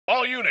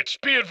All units,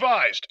 be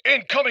advised.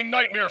 Incoming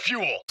nightmare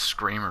fuel.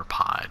 Screamer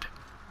pod.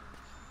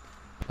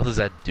 What does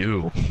that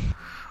do?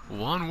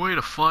 One way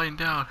to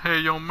find out. Hey,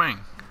 yo, Ming.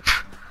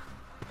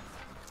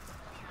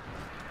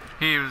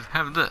 He was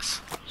having this.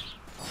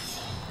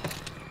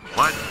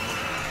 What?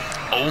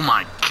 Oh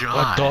my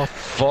god. What the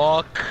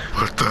fuck?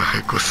 What the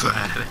heck was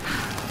that?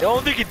 I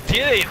don't think it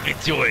did anything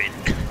to it.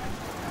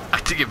 I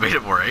think it made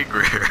it more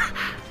angrier.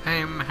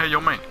 Hey,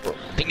 yo, Ming.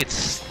 I think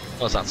it's...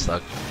 Oh, it's not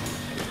stuck.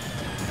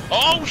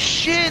 Oh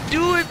shit,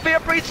 dude! It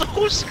evaporates the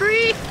whole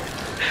screen!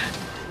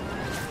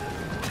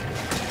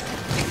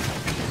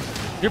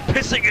 You're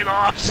pissing it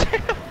off,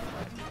 Sam!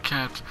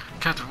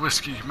 Captain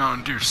Whiskey,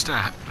 Mountain Dew,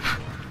 stat.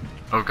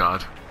 Oh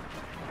god.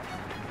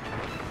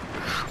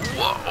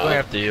 Whoa.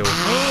 After you.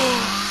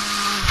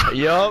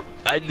 Yup,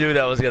 I knew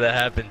that was gonna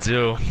happen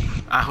too.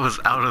 I was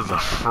out of the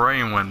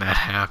frame when that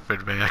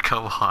happened, man.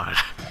 Come on.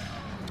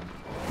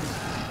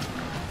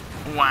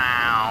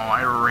 Wow,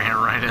 I ran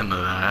right into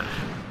that.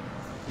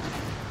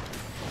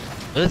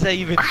 What does that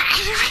even...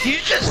 You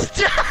just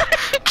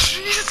died!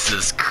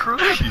 Jesus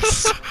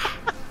Christ!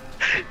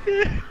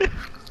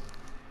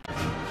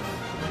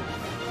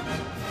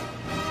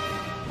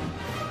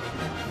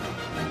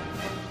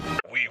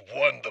 We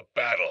won the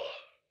battle,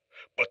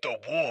 but the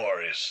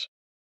war is...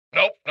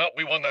 Nope,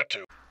 we won that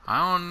too.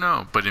 I don't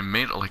know, but it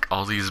made like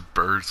all these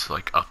birds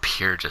like up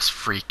here just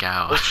freak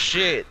out. Oh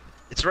shit!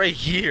 It's right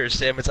here,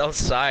 Sam. It's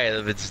outside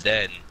of its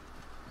den.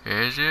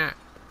 Is it?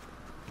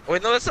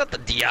 Wait, no, that's not the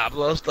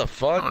Diablo. It's the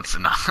fuck. No, it's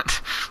not.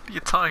 What are you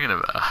talking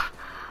about?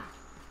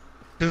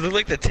 It look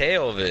like the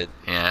tail of it.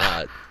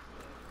 Yeah.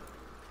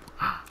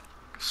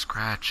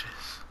 Scratches.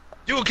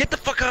 Dude, get the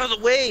fuck out of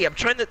the way! I'm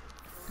trying to...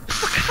 Get the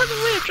fuck out of the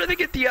way! I'm trying to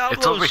get Diablo.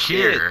 It's over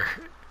shit. here.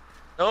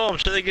 No, I'm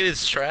trying to get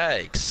his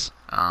tracks.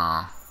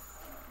 Oh.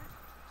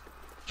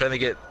 Trying to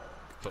get...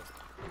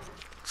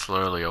 It's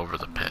literally over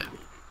the pit.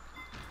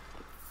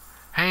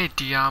 Hey,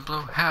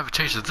 Diablo, have a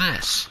taste of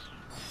this.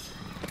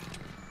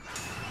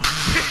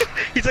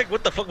 He's like,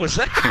 what the fuck was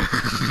that?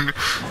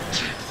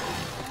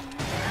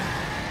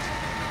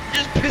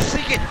 Just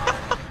pissing it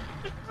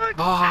off.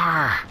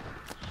 Bar.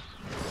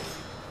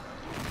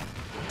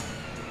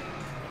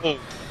 Oh.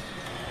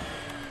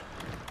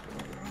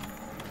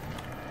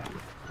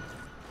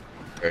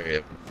 Very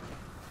good.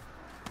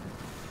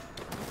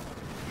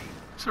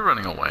 Is it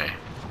running away?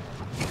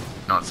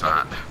 No, it's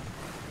not.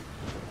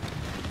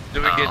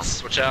 Do it again,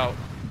 switch out.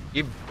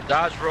 Keep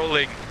dodge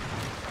rolling.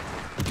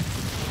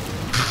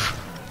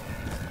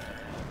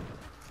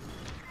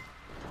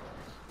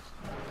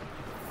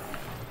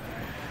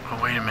 Oh,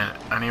 wait a minute.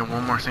 I need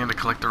one more thing to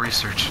collect the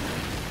research.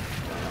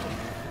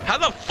 How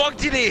the fuck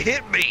did it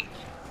hit me?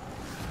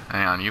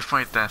 Hang on, you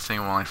fight that thing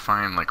while I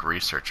find, like,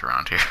 research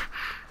around here.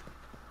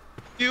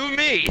 You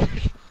me.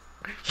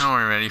 Don't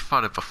worry, man. You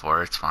fought it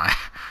before. It's fine.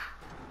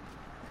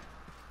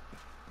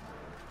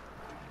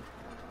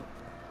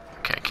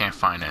 Okay, can't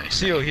find anything.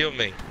 Seal, heal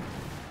me.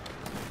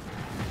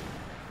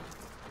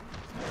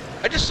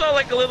 I just saw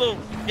like a little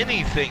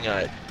mini thing.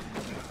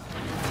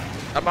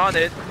 I'm on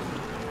it.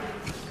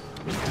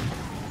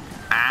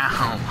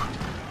 Ow.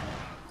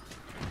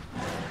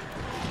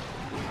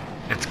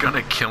 It's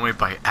gonna kill me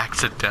by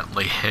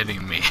accidentally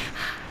hitting me.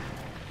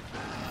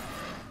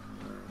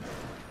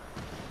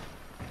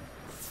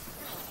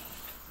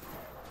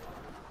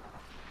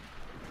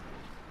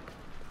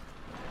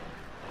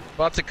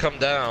 About to come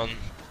down.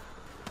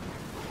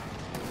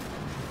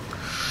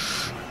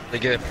 They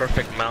get a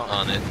perfect mount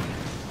on it.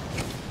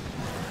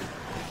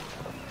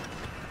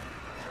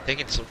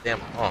 Taking so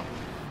damn long.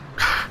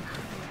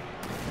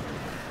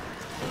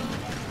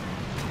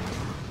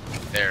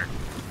 There.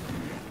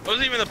 It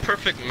wasn't even a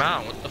perfect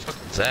mount. What the fuck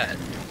is that?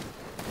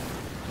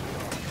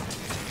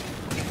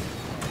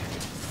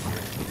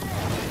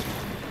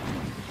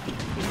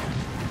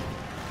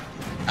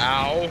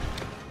 Ow.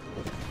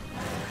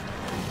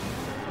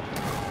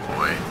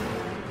 Wait.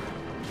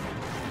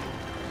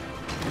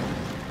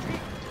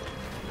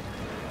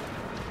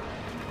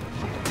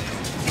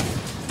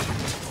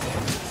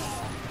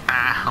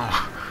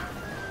 Ow.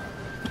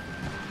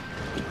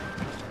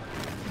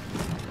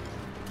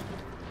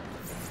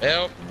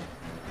 Help.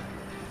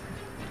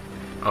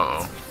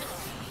 Uh-oh.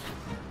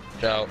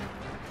 Ciao.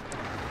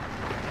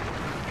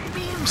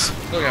 Beams.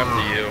 Look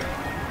after you.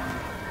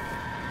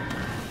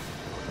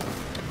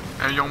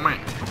 Hey, yo, mate.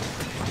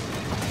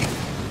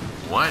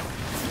 What?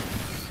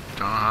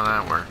 Don't know how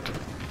that worked.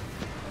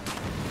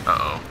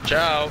 Uh-oh.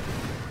 Ciao.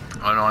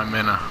 Oh no, I'm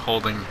in a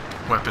holding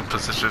weapon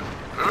position.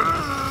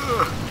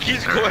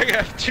 He's going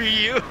after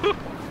you.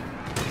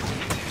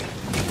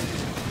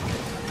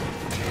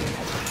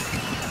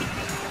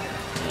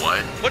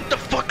 What? What the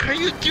fuck are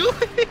you doing?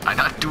 I'm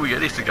not doing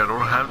anything. I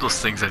don't have those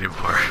things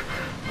anymore.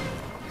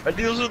 I think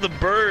those are the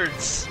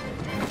birds.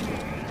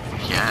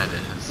 Yeah, it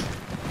is.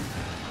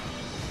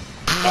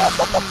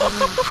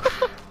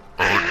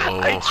 Oh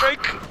no.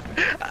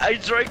 I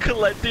tried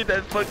collecting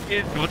that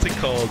fucking, what's it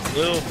called?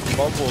 Little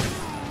bubble.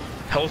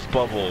 Health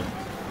bubble.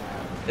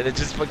 And it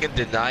just fucking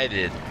denied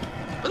it.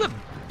 What a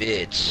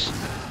bitch.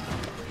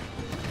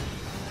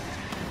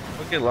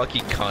 You lucky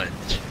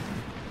cunt.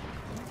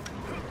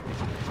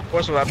 Of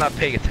course, when I'm not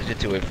paying attention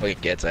to it, fucking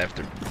gets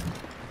after me.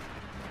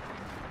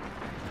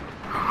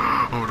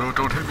 Oh no,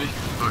 don't hit me.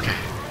 Okay.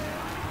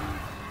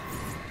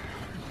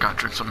 Gotta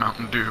drink some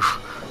Mountain Dew.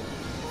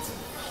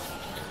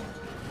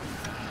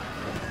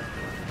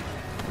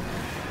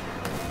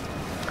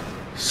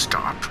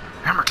 Stop.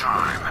 Hammer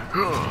time.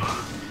 Ugh.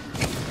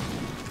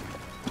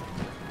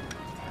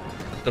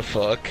 What the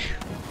fuck?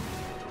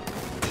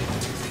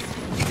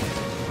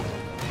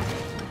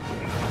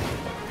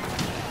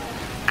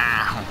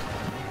 Ow.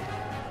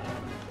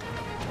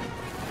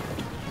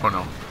 Oh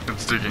no,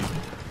 it's digging.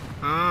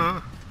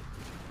 Right.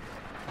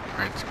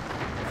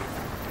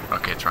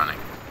 Okay, it's running.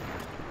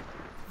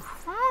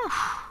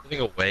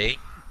 Moving away?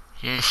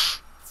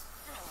 Yes.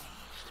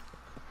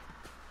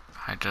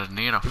 I just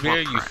need a Come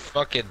here, footprint. you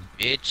fucking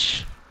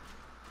bitch.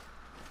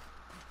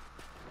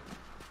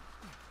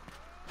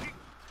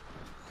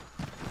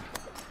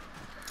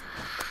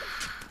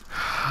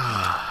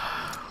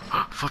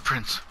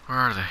 Footprints, where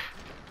are they?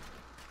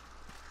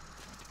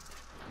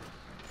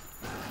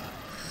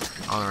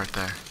 Oh, they're right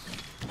there.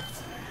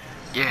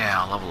 Yeah,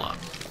 I'll level up.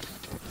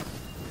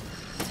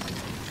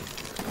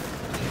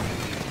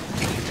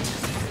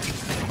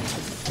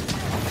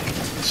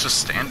 It's just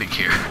standing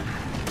here.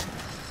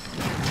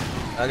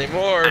 Not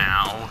anymore.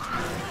 Ow.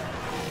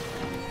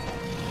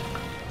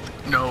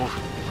 No.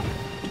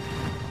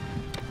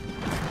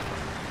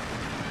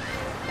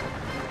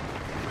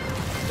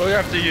 Going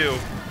after you.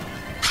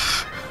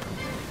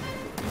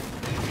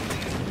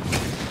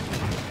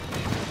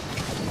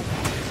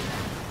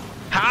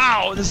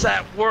 How does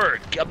that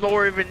work? I'm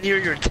nowhere even near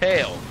your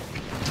tail.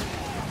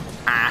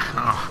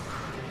 Ow.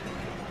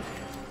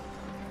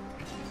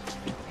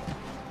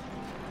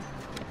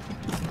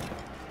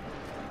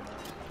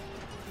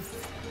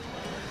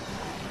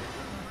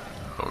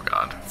 Oh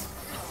god.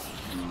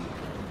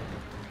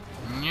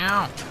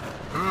 No.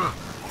 Ugh.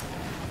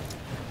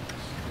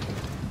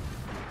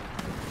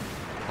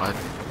 What?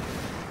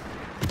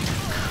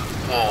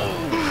 Whoa.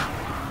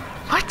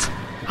 What?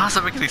 How does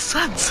that make any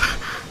sense?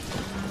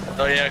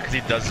 Oh yeah, because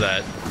he does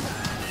that.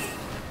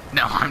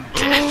 No, I'm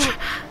dead.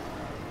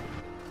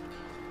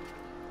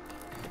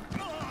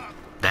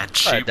 That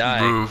cheap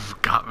died. move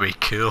got me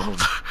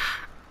killed.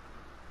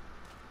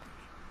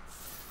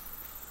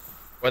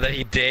 Whether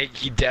he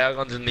down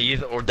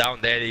underneath or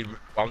down there, he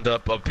wound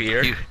up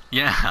here.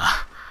 Yeah.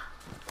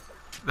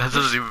 That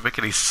doesn't even make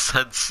any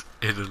sense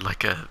in in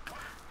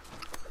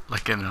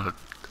a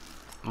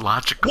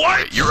logical way.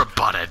 What? You're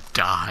about to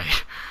die.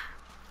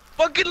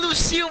 Fucking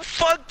Lucille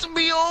fucked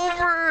me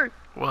over!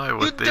 Why?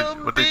 What they do?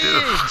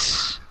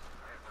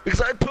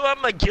 Because I put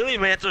on my ghillie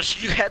man, so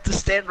she had to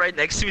stand right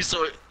next to me,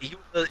 so he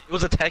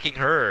was attacking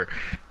her.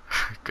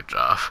 Good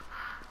job.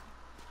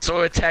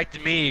 So it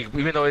attacked me,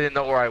 even though I didn't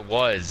know where I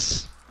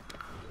was.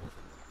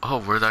 Oh,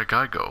 where'd that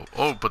guy go?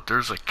 Oh, but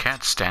there's a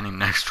cat standing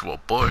next to a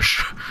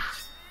bush.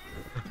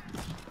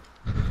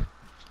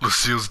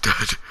 Lucille's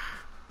dead.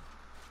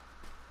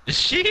 Is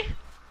she?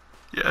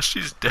 Yeah,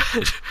 she's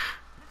dead.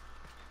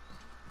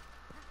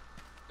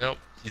 Nope,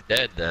 she's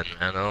dead then.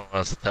 I don't know what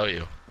else to tell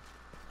you.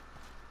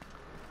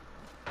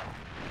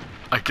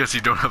 I guess you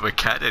don't have a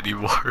cat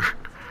anymore.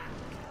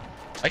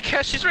 I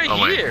can't, she's right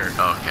Oh, wait. here.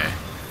 Oh, okay.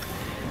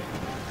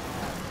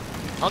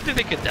 I don't think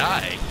they could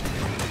die.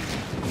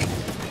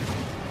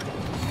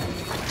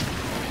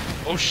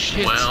 Oh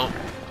shit. Well,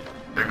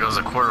 there goes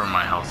a quarter of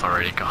my health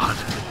already, God.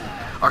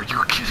 Are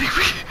you kidding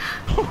me?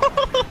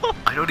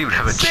 I don't even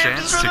have a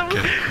chance to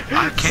get...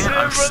 I can't,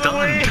 I'm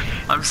stunned.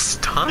 I'm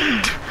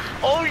stunned.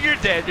 Oh, you're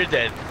dead, you're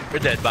dead. You're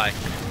dead, bye.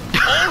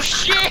 Oh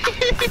shit!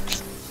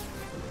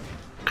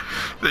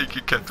 Thank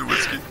you, Captain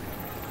Whiskey.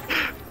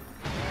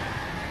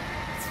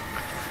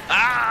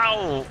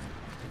 Ow!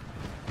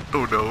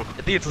 Oh no.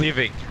 I think it's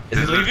leaving. Is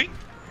it leaving?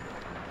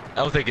 I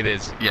don't think it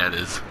is. Yeah, it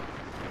is.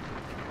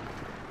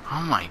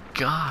 Oh my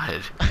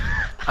god.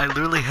 I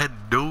literally had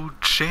no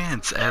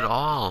chance at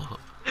all.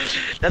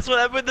 That's what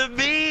happened to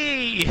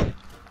me!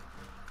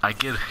 I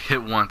get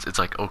hit once, it's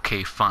like,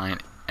 okay, fine.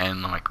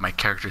 And like my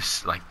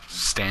character's like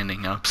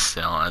standing up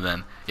still, and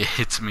then it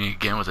hits me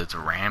again with its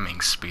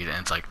ramming speed, and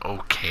it's like,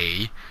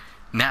 okay,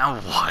 now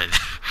what?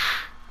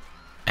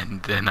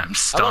 And then I'm I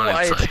stunned. don't know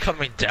why it's like,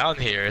 coming down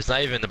here. It's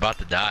not even about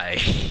to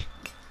die.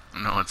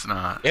 no, it's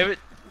not. You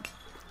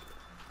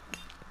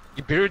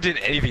barely did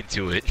anything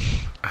to it.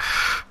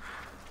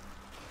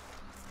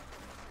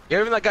 You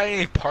haven't got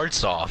any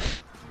parts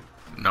off.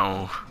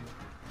 No.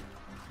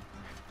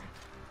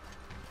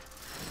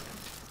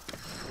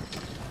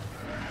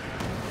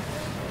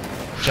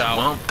 Ciao.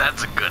 Well,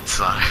 that's a good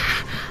sign.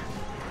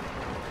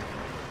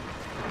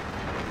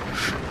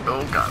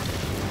 Oh god.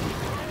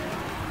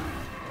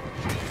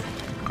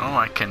 Oh,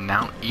 I can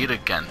now eat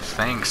again.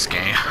 Thanks,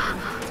 game.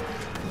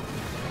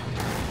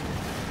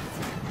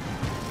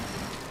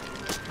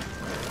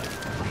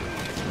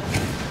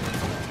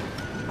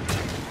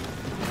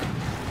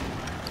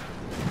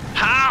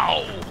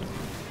 How?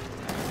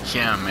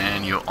 Yeah,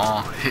 man,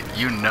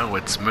 you know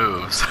its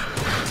moves.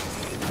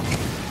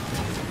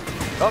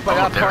 Oh, I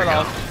got there we part go.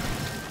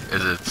 off.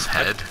 Is it its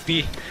head?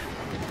 B.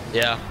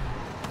 Yeah.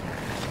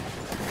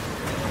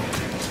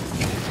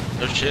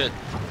 No shit.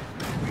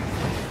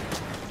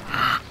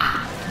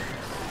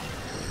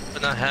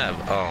 What not have?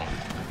 Oh.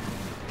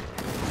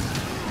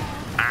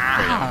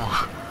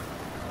 Ow!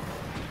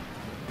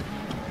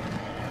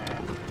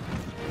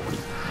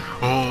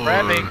 Oh,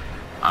 Ramming.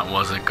 I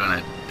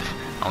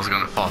was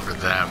gonna fall for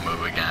that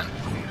move again.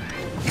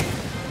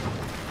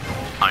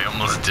 I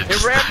almost did.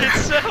 It rammed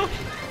itself.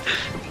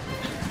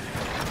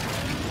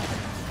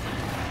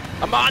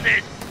 I'm on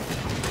it.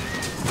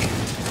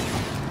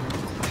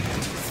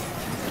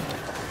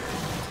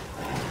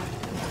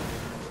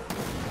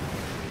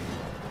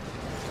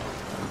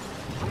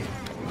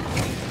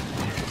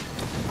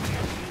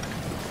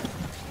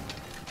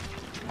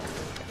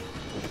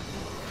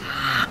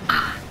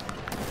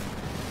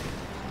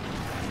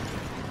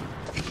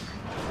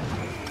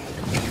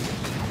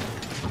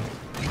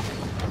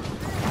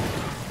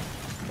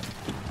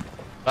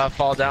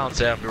 Fall down,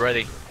 Sam. Be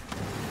ready.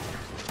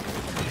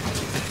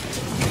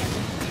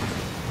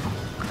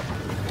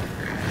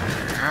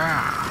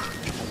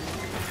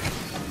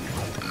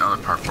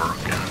 Another part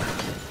broken.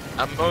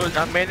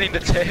 I'm manning the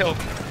tail.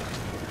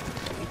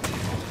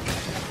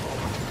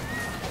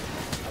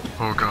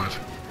 Oh god.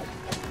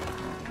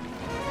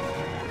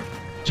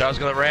 Child's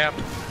gonna ramp.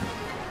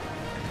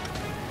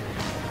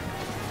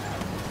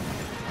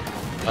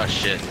 Oh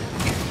shit.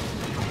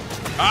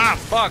 Ah,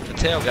 fuck! The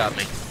tail got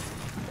me.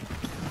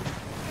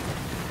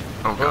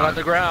 Oh We're on god.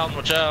 the ground.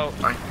 Watch out.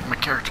 My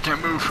character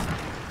can't move.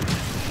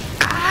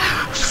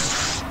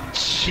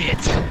 Shit.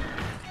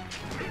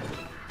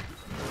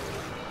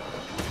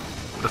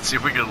 Let's see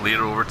if we can lead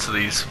over to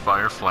these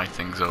firefly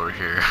things over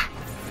here.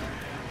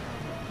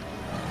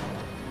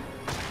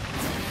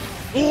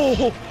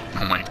 Oh!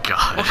 Oh my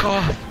god. Fuck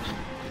off.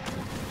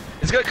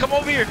 It's gonna come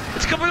over here.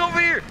 It's coming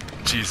over here.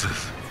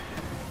 Jesus.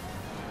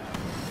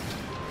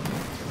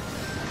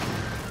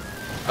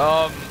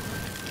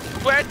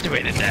 Who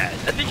activated that?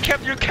 I think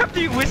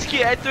Captain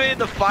Whiskey activated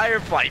the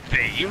firefly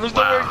thing. He was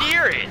nowhere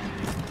near it.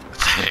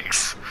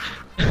 Thanks.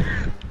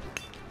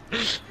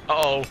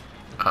 Uh-oh.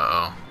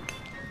 Uh-oh.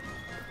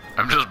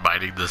 I'm just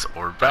biting this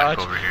orb back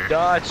over here.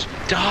 Dodge!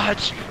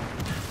 Dodge!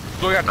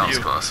 Going after That was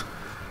you. close.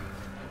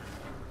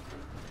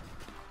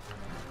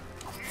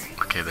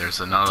 Okay, there's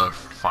another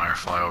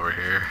firefly over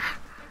here.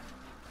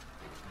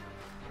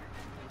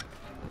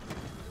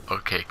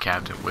 Okay,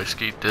 Captain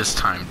Whiskey, this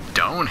time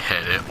don't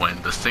hit it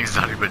when this thing's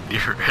not even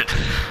near it.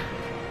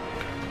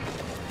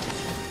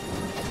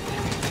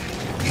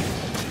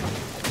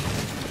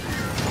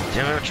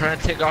 Damn it, I'm trying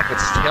to take off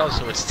its tail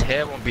so its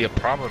tail won't be a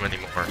problem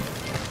anymore.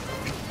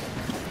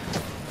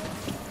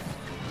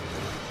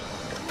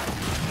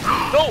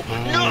 No!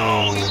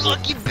 No! You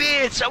lucky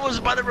bitch! I was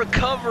about to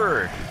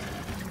recover!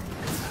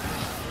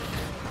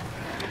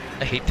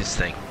 I hate this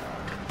thing.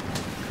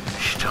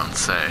 You don't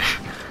say.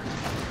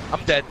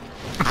 I'm dead.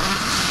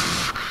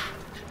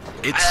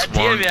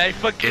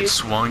 It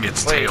swung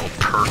its tail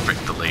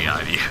perfectly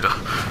on you.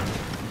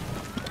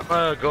 I'm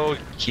gonna go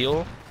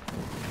kill.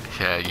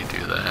 Yeah, you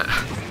do that.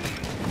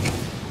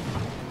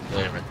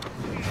 Wait a minute.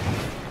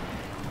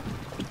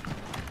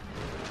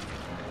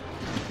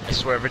 I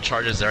swear if it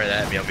charges right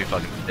at me, I'll be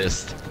fucking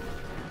pissed.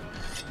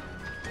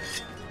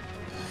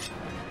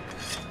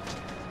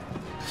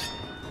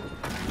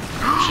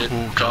 Shit.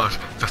 Oh god,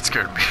 that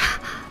scared me.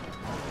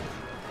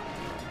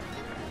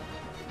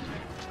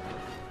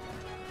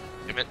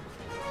 Damn it.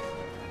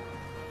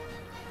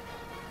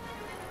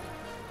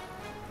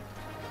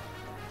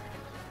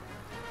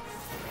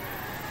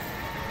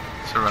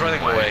 It's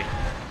running away.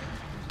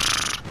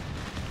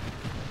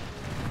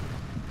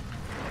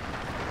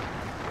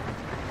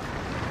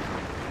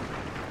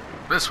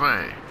 This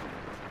way.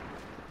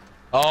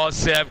 Oh,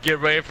 Sam, get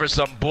ready for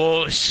some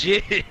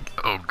bullshit.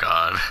 Oh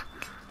god.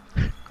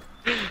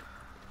 Does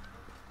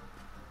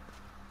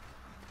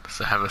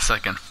it have a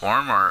second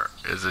form, or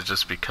is it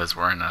just because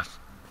we're in a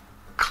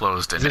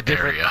closed-in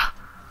area?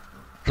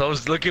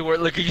 Closed. Look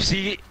at you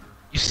see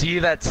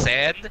that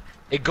sand?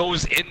 It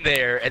goes in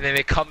there and then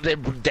it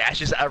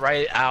dashes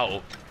right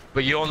out,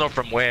 but you don't know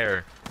from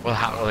where. Well,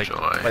 how? Oh, like joy.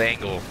 what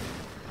angle?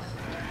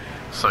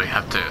 So you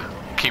have to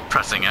keep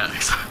pressing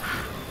X.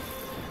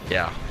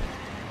 Yeah.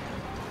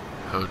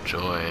 Oh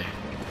joy.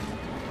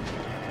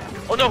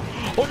 Oh no!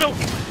 Oh no!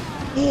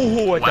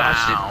 Ooh, I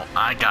dodged Wow,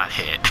 I got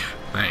hit.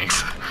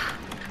 Thanks. it.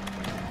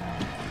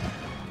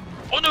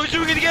 Oh no, he's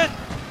doing it again!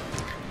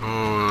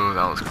 Ooh,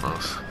 that was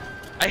close.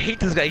 I hate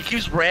this guy. He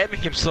keeps ramming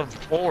himself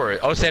forward.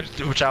 Oh, Sam's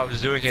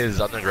doing his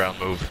underground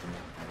move.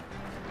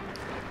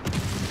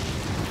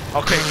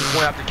 Okay, he's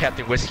going after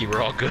Captain Whiskey.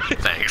 We're all good.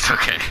 Thanks,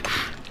 okay.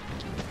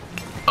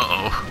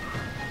 Uh-oh.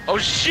 Oh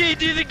shit,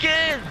 he did it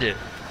again!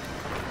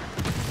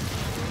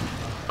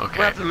 Okay.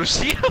 We're after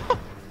Lucio?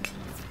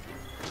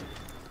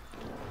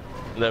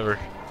 Never.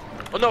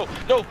 Oh no,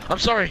 no, I'm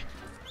sorry.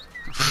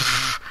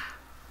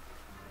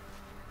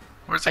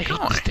 Where's I it hate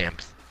going? the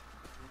stamps.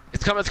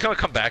 It's gonna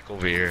come back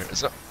over here.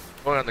 It's not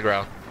going on the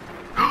ground.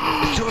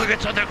 It's doing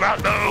its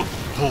underground move!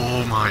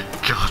 Oh my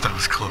god, that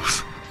was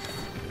close.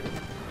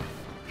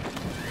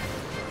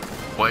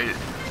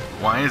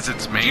 Why is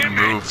its main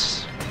move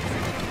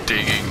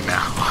digging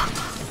now?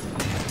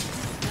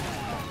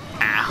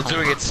 Ow. It's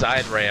doing its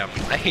side ram.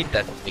 I hate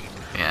that thing.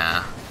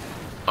 Yeah.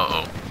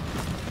 Uh-oh.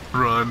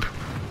 Run.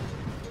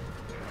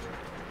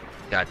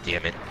 God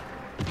damn it.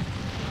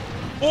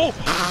 Oh!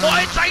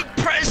 Why did I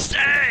press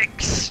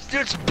X?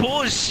 That's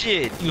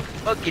bullshit, you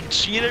fucking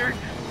cheater.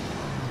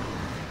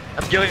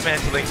 I'm killing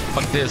Mantling.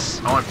 Fuck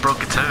this. Oh, I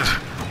broke its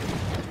head.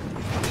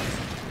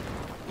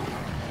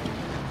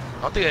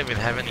 I don't think I even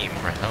have any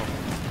more health.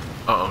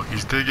 Uh-oh,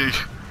 he's digging. Get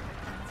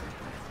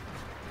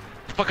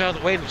the fuck out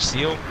of the way,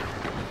 Lucille.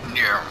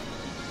 Yeah.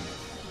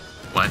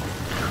 What?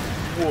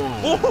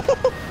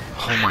 Whoa.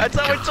 Oh my That's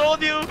god. how I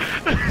told you!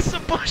 It's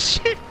some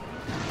bullshit!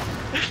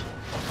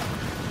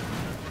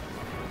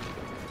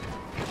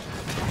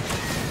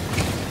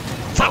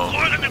 Stop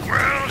going on the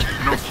ground!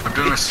 No, I'm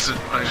doing a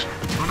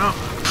oh no!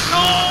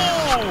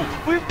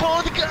 No! We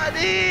both got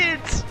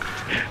it!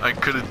 I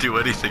couldn't do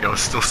anything, I was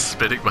still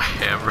spinning my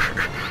hammer.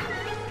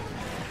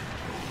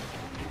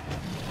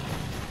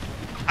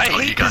 I Oh,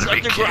 you hate gotta this be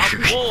underground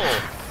kidding me. pool!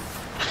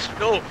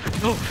 No,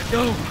 no,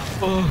 no!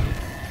 Oh.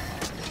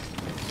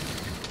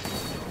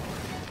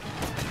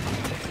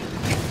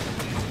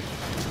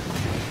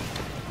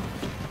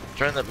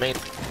 Turn the main.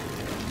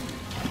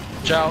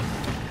 Ciao.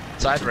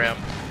 Side ram.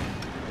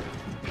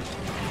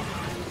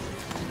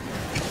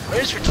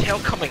 Where's your tail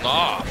coming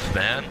off,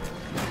 man?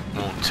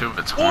 Well, two of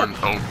its horns.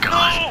 Oh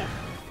god.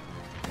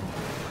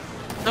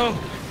 No! No!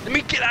 Let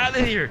me get out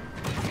of here!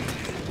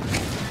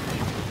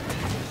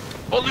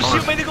 Oh,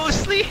 Lucio made me go to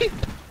sleep!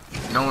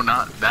 No,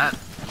 not that.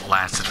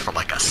 Lasted for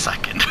like a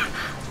second.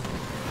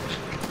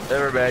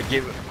 Never mind,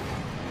 give it.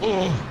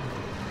 Oh!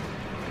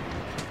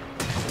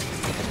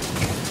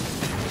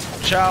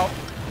 Ciao!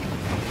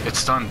 It's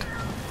stunned.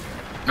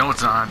 No,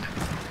 it's not.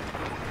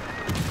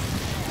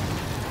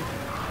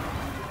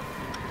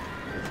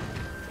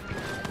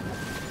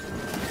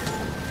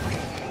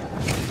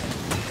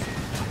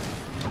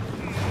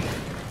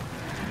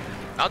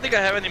 I don't think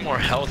I have any more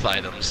health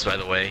items, by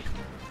the way.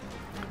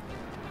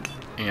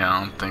 Yeah, I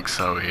don't think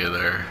so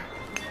either.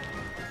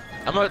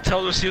 I'm gonna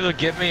tell Lucille to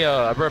give me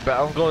a. I'm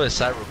gonna go to the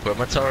side real quick. I'm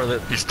gonna tell her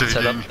that He's set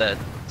up digging. that.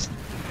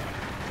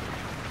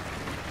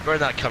 Better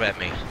not come at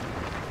me.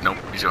 Nope,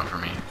 he's going for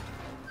me.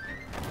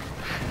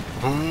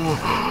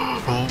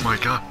 Oh, oh my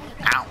god.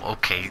 Ow,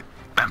 okay.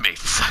 That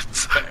makes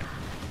sense.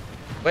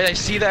 Wait, I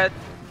see that.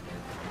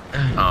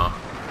 Oh,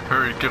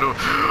 hurry, get over.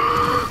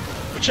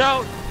 Watch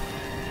out!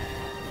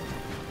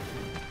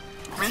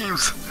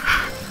 Memes.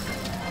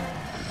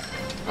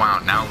 Wow,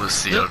 now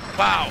Lucille.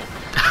 Wow!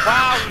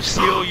 Wow,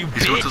 Lucille, you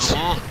He's going to the bitch!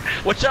 wall.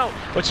 Watch out!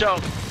 Watch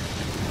out!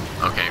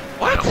 Okay.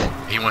 What? No,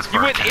 he went for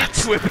You a went cat.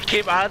 into it, but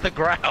came out of the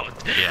ground.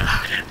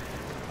 Yeah.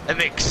 That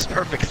makes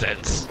perfect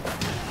sense.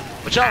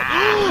 Watch out!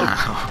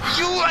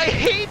 I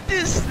hate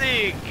this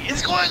thing!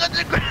 It's going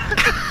underground!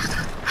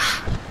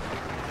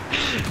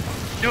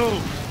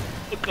 No!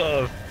 Look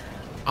up.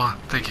 Oh,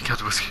 thank you,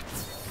 Captain Whiskey.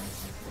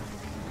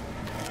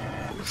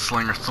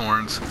 Slinger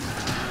thorns.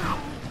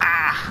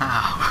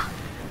 Ah!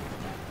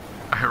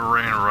 I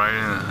ran right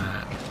into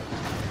that.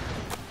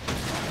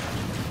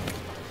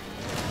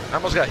 I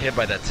almost got hit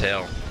by that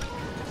tail.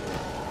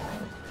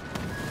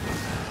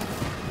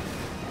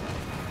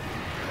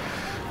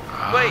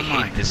 Oh I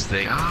hate this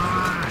thing.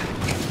 God.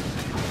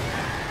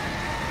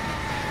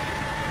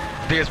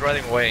 I think it's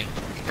running away.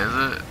 Is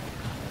it?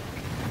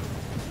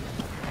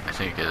 I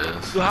think it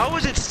is. Dude, how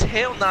is its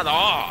tail not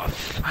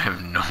off? I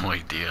have no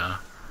idea.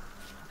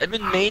 I've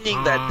been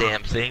maining that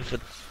damn thing for.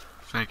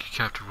 Thank you,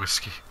 Captain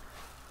Whiskey.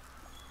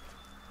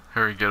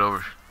 Hurry, get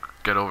over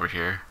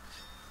here.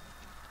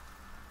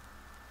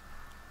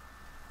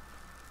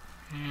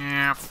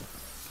 Yep.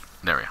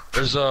 There we go.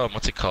 There's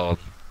what's it called?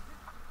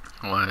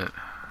 What?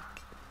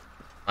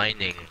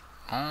 Mining.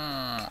 Oh,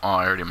 I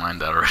already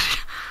mined that already.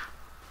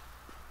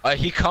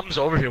 He comes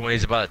over here when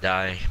he's about to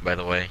die. By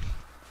the way.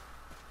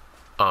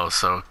 Oh,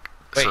 so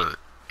Wait.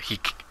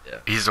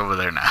 he's over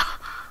there now.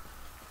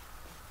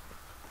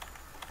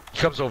 He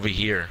comes over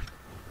here.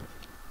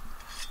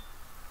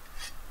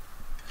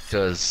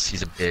 Because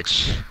he's a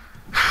bitch.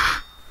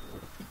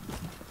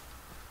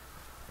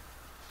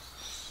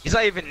 He's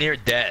not even near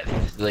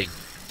death. Like,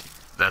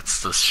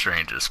 That's the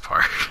strangest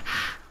part.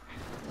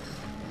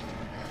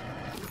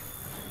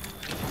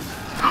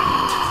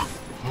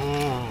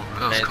 Oh,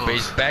 that was and close.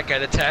 he's back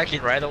at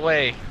attacking right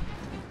away.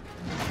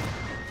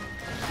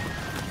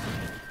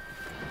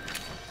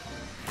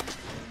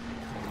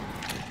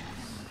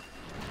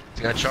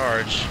 He's gonna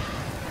charge.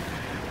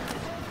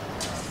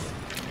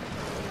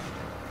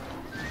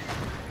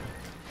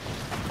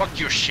 Fuck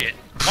your shit.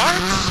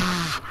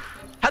 What?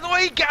 How do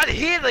I got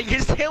hit? Like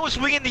his tail was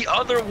swinging the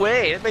other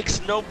way. It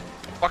makes no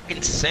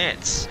fucking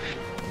sense.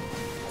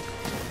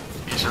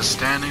 He's just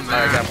standing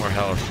there. I got more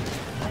health.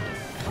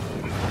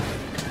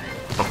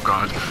 Oh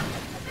god.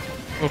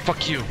 Oh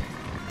fuck you.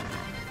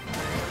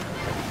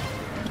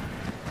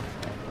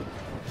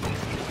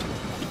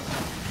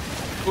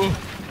 Ooh.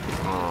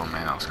 Oh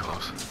man, that was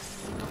close.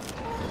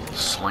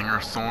 Slinger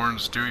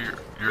thorns, do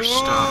your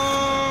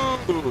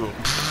stuff. Ooh.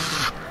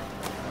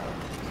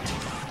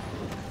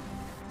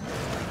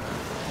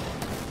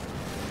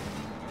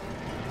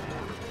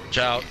 Watch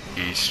out.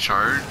 He's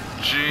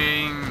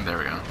charging. There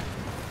we go.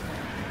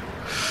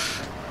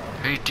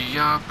 Hey,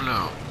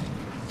 Diablo.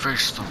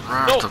 Face the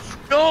wrath of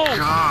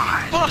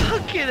God.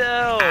 Fucking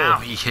hell. Ow,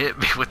 he hit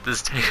me with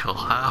his tail.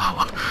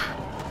 How?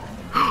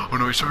 Oh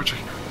no, he's charging.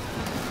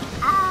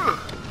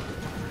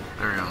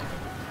 There we go.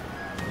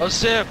 Oh,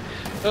 Sam.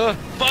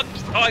 Fuck.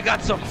 Oh, I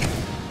got some.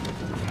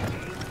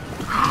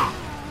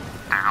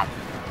 Ow.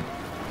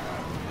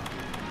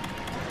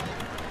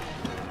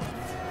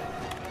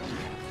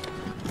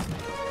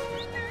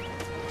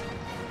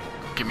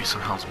 Give me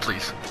some health,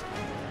 please.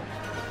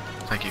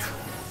 Thank you.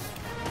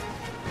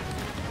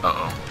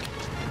 Uh-oh.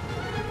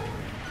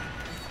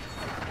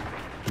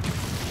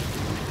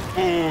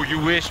 Ooh, you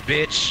wish,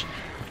 bitch.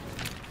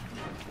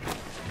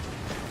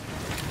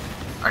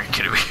 Are you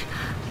kidding me?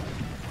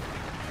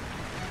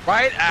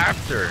 Right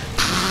after.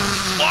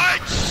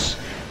 What?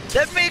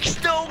 That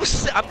makes no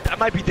sense. I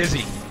might be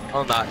dizzy.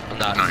 I'm not.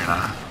 No, you're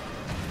not.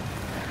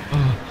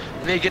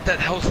 I need to get that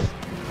health.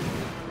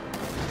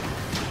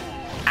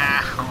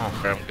 Ow.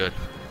 Okay, I'm good.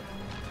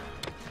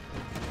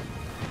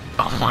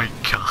 Oh my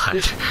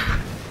god.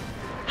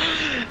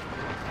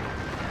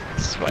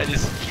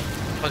 Spiders,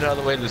 fuck out of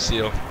the way,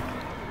 Lucille.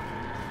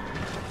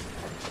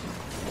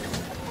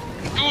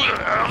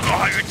 I don't know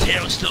how your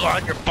tail's still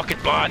on your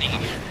fucking body.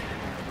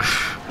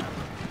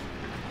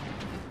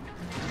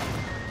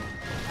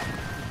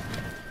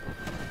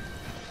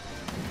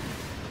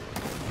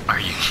 Are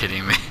you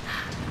kidding me?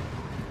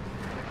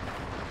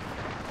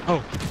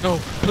 Oh, no,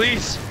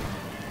 please.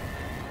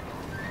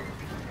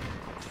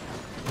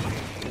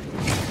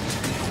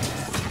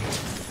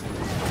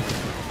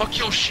 Fuck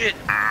your shit.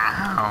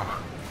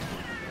 Ow.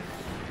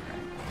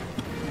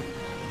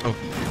 Oh.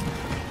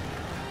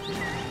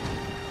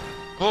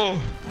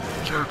 Oh.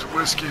 Captain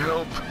Whiskey,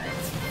 help.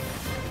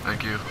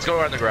 Thank you. Let's go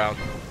around the ground.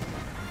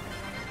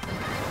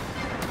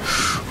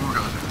 Oh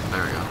god.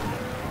 There we go.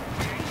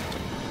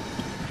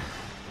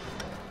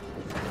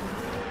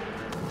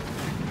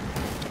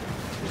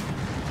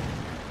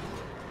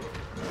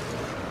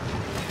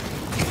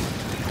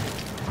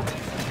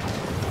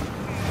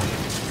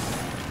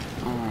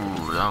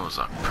 Ooh, that was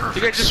a perfect I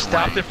think I just swing.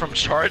 stopped it from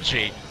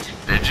charging.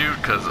 Did you?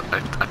 Because I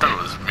thought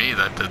it was me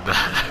that did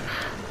that.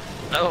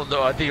 I don't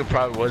know, I think it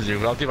probably was you.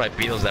 I don't think my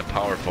beetle's that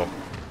powerful.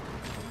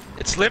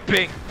 It's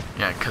limping.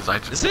 Yeah, because I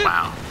just... Is it?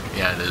 Wow.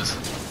 Yeah, it is.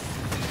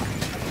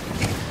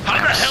 How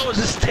the hell is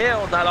his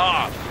tail not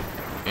off?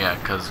 Yeah,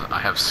 because I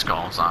have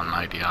skulls on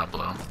my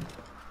Diablo.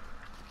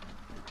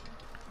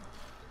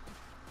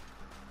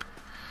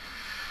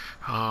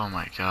 Oh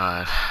my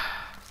god.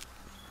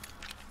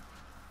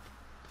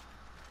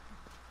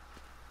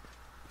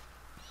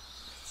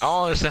 I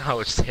don't understand how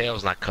its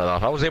tail's not cut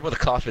off. I was able to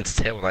cut off its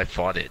tail when I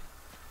fought it.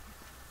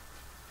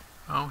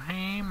 Oh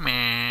hey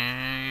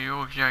man,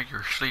 oh yeah,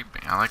 you're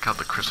sleeping. I like how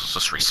the crystals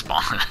just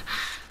respawn.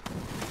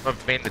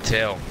 I've made the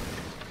tail.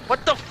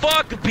 What the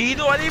fuck,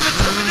 Beetle? I didn't even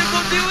tell you to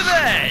go do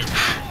that!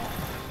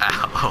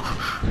 Ow.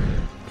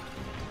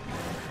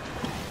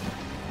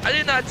 I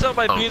did not tell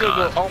my Oh, Beetle to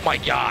God. go. Oh my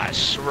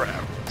gosh.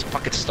 Let's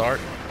fucking start.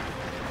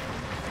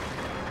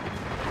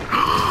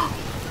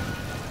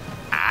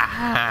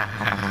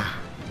 Ah.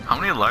 How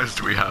many lives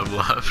do we have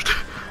left?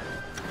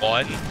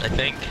 One, I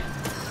think.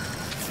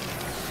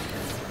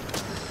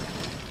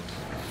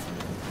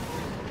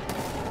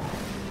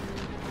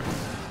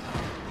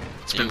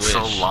 It's been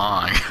so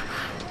long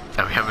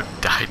that we haven't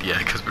died yet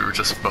because we were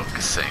just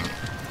focusing.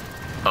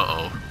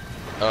 Uh-oh.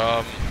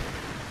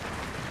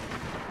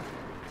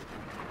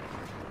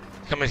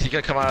 Come in, you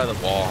gotta come out of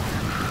the wall.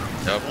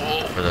 Yep.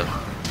 For the...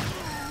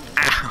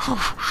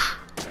 Ow.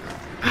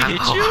 He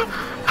hit you?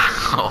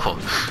 Ow.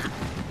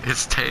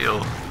 His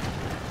tail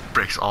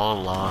breaks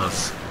all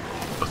laws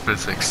of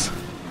physics.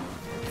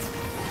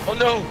 Oh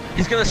no,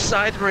 he's gonna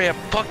side ramp.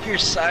 Fuck your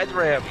side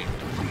ramp.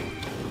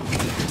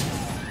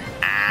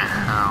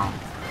 Ow.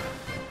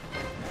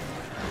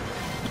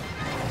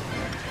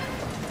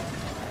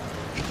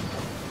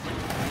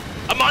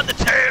 I'm on the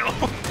tail.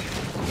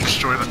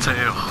 Destroy the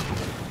tail.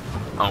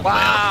 Oh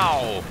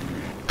Wow.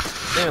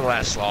 Didn't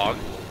last long.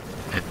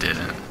 man. It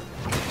didn't.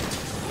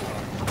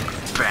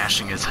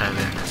 Bashing his head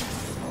in.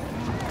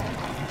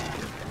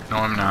 No,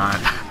 I'm not.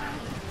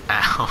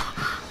 Ow.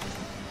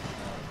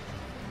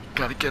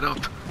 Gotta get up.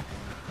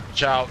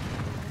 Watch out.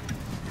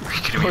 Are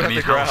you kidding me? Put I on need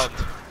the health.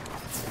 ground.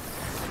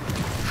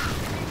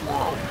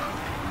 Whoa.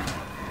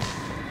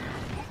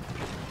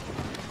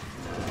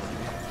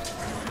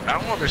 I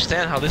don't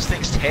understand how this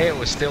thing's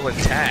tail is still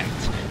intact.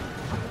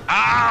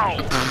 Ow!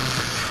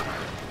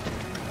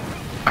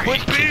 Are you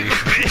Quit being kidding a me?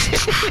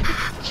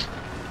 bitch!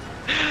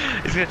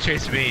 He's gonna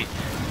chase me.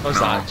 Oh, it's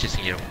No. not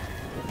chasing you.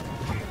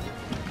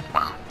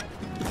 Wow.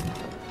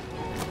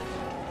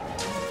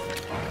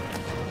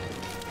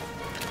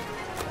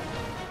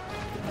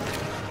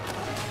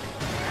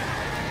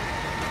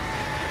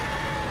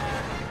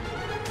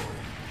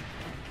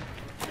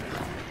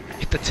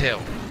 Hit the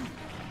tail.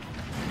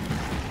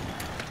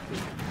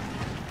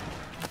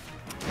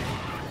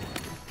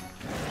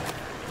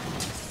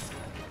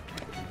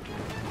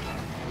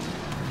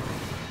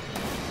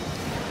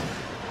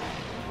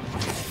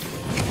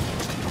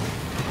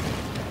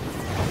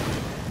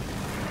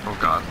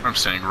 I'm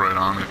standing right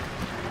on it.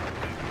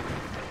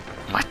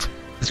 What?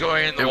 It's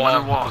going in the It wall. went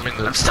in the wall.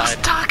 I'm still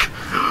side. stuck!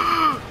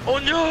 Oh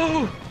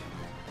no!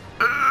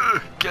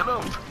 Get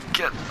up!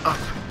 Get up!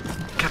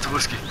 Captain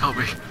Whiskey, help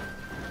me.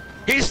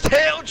 His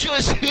tail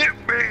just hit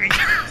me!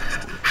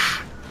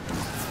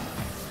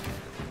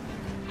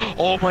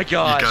 Oh my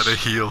gosh. You gotta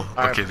heal.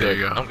 Okay, there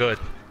you go. I'm good.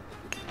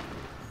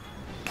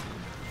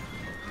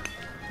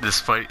 This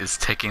fight is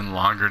taking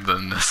longer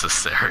than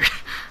necessary.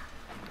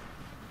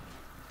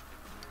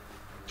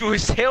 Dude,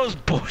 his tail's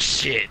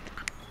bullshit.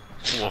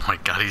 Oh my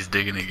god, he's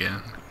digging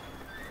again.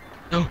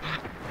 No.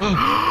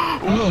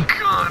 Oh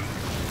god!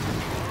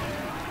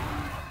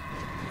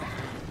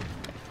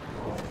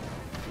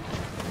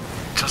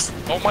 Just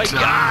Oh my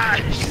die.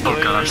 gosh! Oh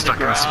god, I'm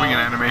stuck in a swinging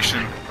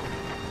animation.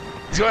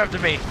 He's going after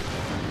me.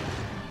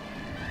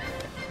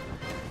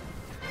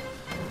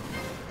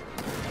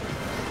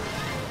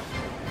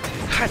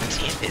 God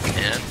damn it,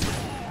 man.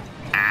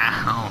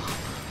 Ow.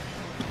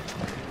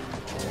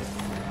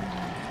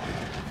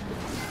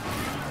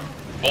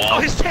 Oh,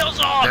 his tail's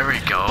off! There we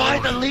go.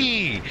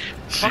 Finally!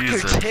 Fuck your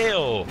Jesus.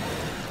 tail.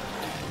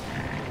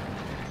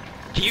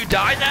 Can you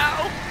die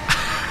now?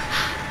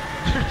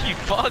 You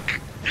fuck.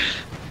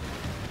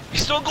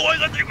 He's still going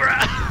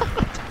underground.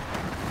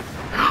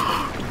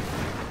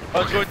 I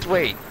was going to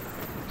wait.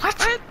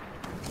 What?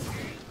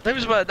 I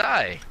was about to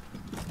die.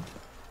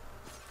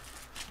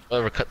 I'll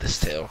ever cut this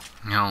tail.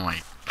 Oh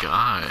my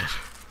god.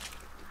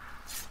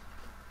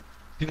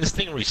 Dude, this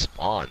thing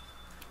respawn.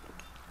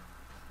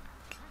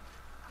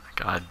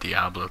 God,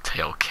 Diablo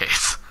tail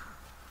case.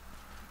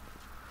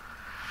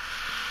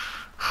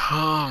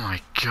 Oh my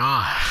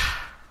god.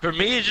 For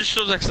me, it just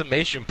shows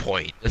exclamation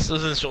point. This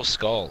doesn't show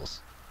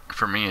skulls.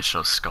 For me, it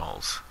shows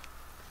skulls.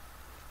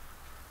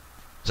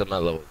 So I'm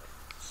not low.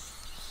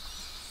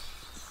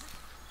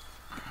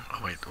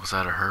 Oh wait, was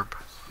that a herb?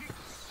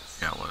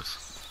 Yeah, it was.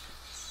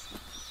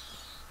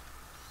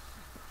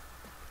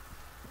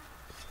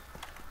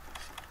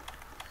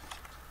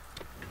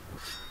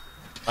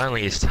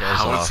 Finally, his tail's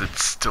How off. is it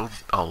still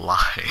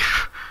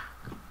alive?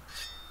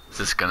 Is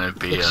this gonna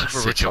be Looks a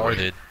super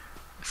situation? retarded.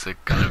 Is it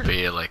gonna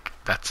be like,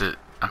 that's it,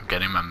 I'm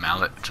getting my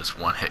mallet, just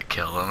one hit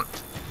kill? Oh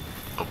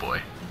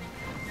boy.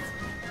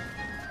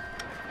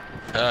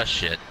 Ah,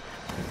 shit.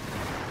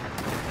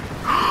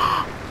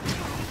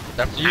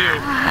 After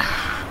you.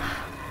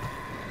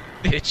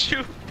 Hit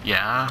you?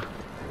 Yeah,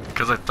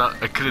 because I thought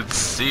I couldn't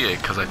see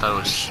it because I thought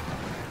it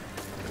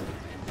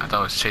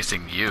was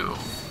chasing you.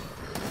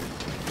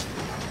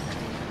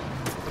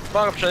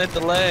 Fuck, I'm trying to hit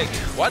the leg.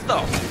 What the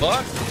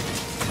fuck?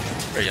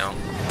 There you go.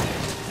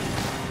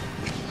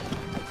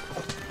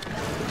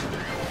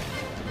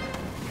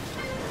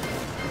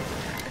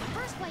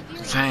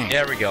 Thank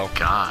There we go.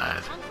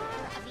 God.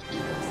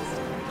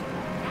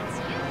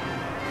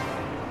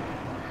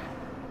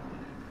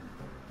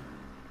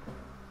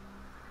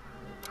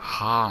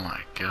 Oh my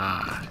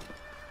god.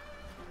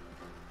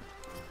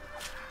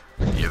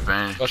 The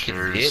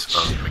Adventures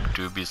of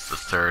McDubious the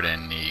Third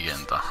and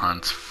Negan, the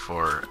hunt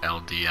for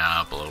El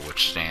Diablo,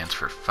 which stands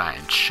for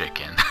Fighting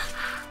Chicken.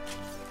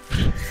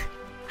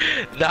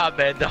 Nah,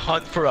 man, the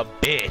hunt for a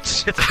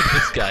bitch. That's what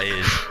this guy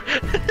is.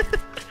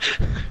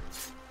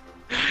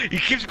 He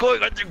keeps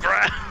going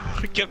underground.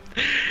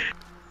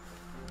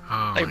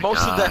 Oh Like, my most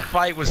god. of that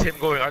fight was him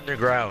going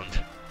underground.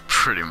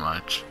 Pretty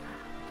much.